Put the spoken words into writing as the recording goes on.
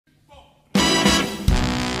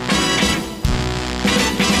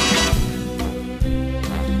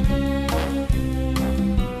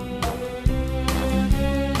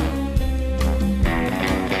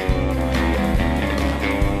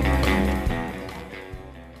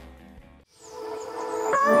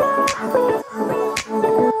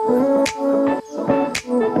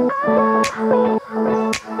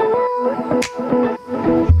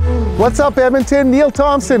What's up, Edmonton? Neil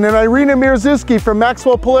Thompson and Irina Mirzuski from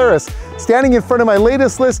Maxwell Polaris, standing in front of my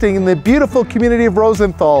latest listing in the beautiful community of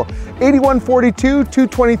Rosenthal, 8142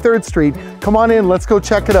 223rd Street. Come on in, let's go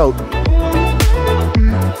check it out.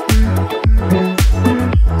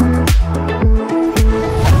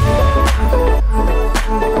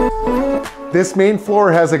 This main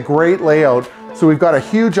floor has a great layout. So we've got a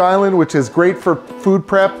huge island, which is great for food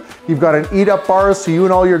prep. You've got an eat-up bar, so you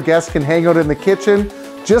and all your guests can hang out in the kitchen.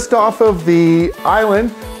 Just off of the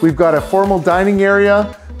island, we've got a formal dining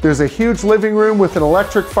area. There's a huge living room with an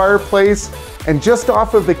electric fireplace. And just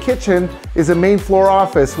off of the kitchen is a main floor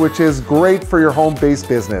office, which is great for your home-based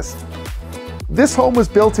business. This home was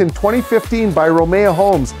built in 2015 by Romaya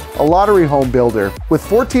Homes, a lottery home builder. With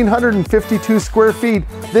 1,452 square feet,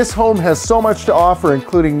 this home has so much to offer,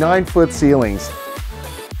 including 9-foot ceilings.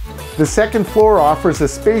 The second floor offers a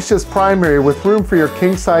spacious primary with room for your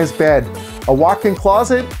king-size bed, a walk-in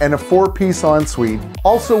closet, and a 4-piece ensuite.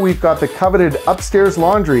 Also, we've got the coveted upstairs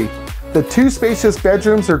laundry. The 2 spacious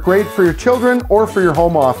bedrooms are great for your children or for your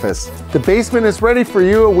home office. The basement is ready for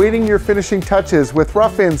you, awaiting your finishing touches with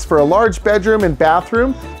rough-ins for a large bedroom and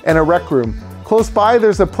bathroom and a rec room. Close by,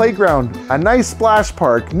 there's a playground, a nice splash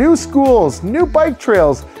park, new schools, new bike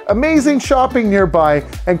trails, amazing shopping nearby,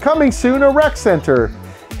 and coming soon, a rec center.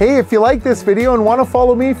 Hey, if you like this video and want to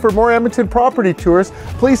follow me for more Edmonton property tours,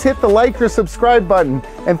 please hit the like or subscribe button.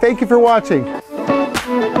 And thank you for watching.